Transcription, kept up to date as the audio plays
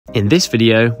In this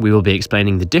video, we will be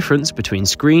explaining the difference between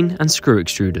screen and screw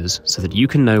extruders so that you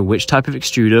can know which type of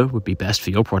extruder would be best for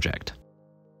your project.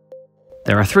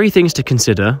 There are three things to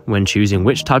consider when choosing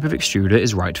which type of extruder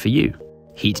is right for you: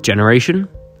 heat generation,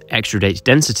 extrudate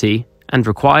density, and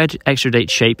required extrudate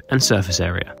shape and surface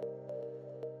area.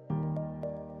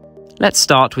 Let's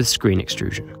start with screen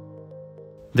extrusion.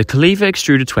 The Caliva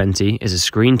Extruder 20 is a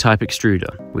screen-type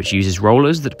extruder, which uses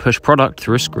rollers that push product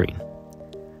through a screen.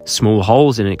 Small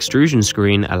holes in an extrusion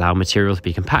screen allow material to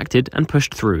be compacted and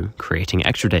pushed through, creating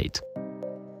extrudate.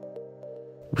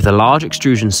 With a large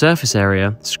extrusion surface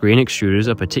area, screen extruders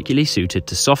are particularly suited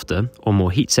to softer or more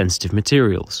heat-sensitive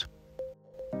materials.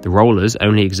 The rollers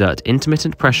only exert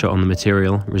intermittent pressure on the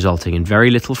material, resulting in very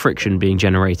little friction being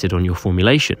generated on your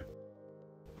formulation.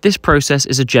 This process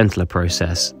is a gentler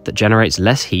process that generates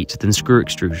less heat than screw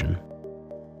extrusion.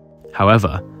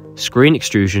 However, screen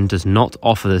extrusion does not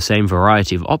offer the same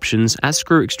variety of options as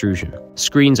screw extrusion.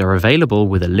 Screens are available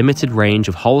with a limited range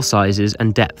of hole sizes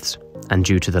and depths, and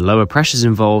due to the lower pressures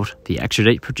involved, the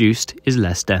extrudate produced is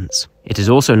less dense. It is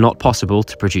also not possible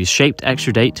to produce shaped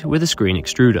extrudate with a screen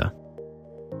extruder.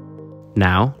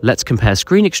 Now, let's compare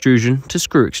screen extrusion to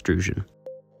screw extrusion.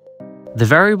 The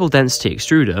variable density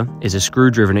extruder is a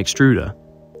screw-driven extruder.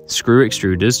 Screw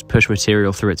extruders push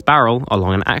material through its barrel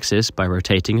along an axis by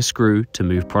rotating a screw to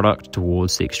move product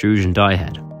towards the extrusion die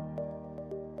head.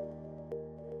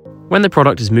 When the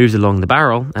product is moved along the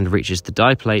barrel and reaches the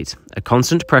die plate, a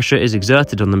constant pressure is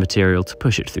exerted on the material to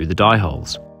push it through the die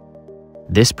holes.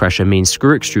 This pressure means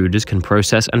screw extruders can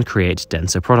process and create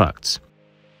denser products.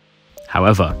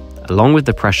 However, along with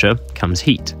the pressure comes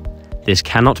heat. This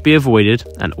cannot be avoided,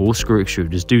 and all screw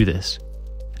extruders do this.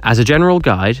 As a general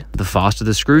guide, the faster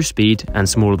the screw speed and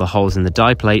smaller the holes in the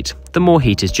die plate, the more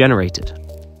heat is generated.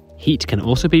 Heat can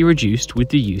also be reduced with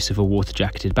the use of a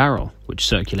water-jacketed barrel, which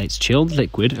circulates chilled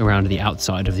liquid around the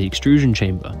outside of the extrusion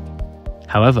chamber.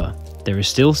 However, there is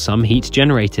still some heat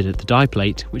generated at the die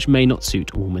plate, which may not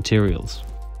suit all materials.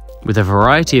 With a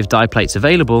variety of die plates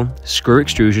available, screw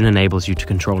extrusion enables you to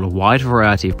control a wide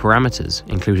variety of parameters,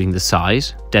 including the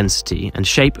size, density, and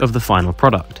shape of the final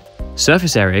product.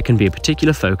 Surface area can be a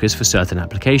particular focus for certain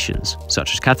applications,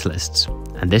 such as catalysts,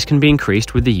 and this can be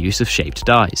increased with the use of shaped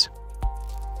dies.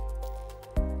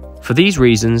 For these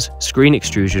reasons, screen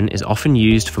extrusion is often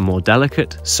used for more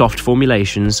delicate, soft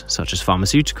formulations such as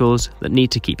pharmaceuticals that need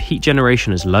to keep heat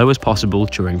generation as low as possible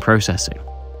during processing.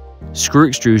 Screw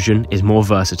extrusion is more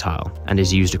versatile and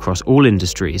is used across all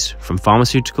industries, from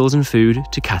pharmaceuticals and food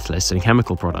to catalysts and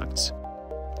chemical products.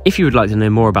 If you would like to know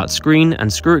more about screen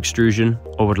and screw extrusion,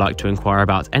 or would like to inquire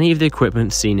about any of the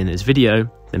equipment seen in this video,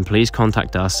 then please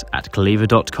contact us at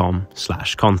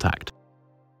caliva.com/contact.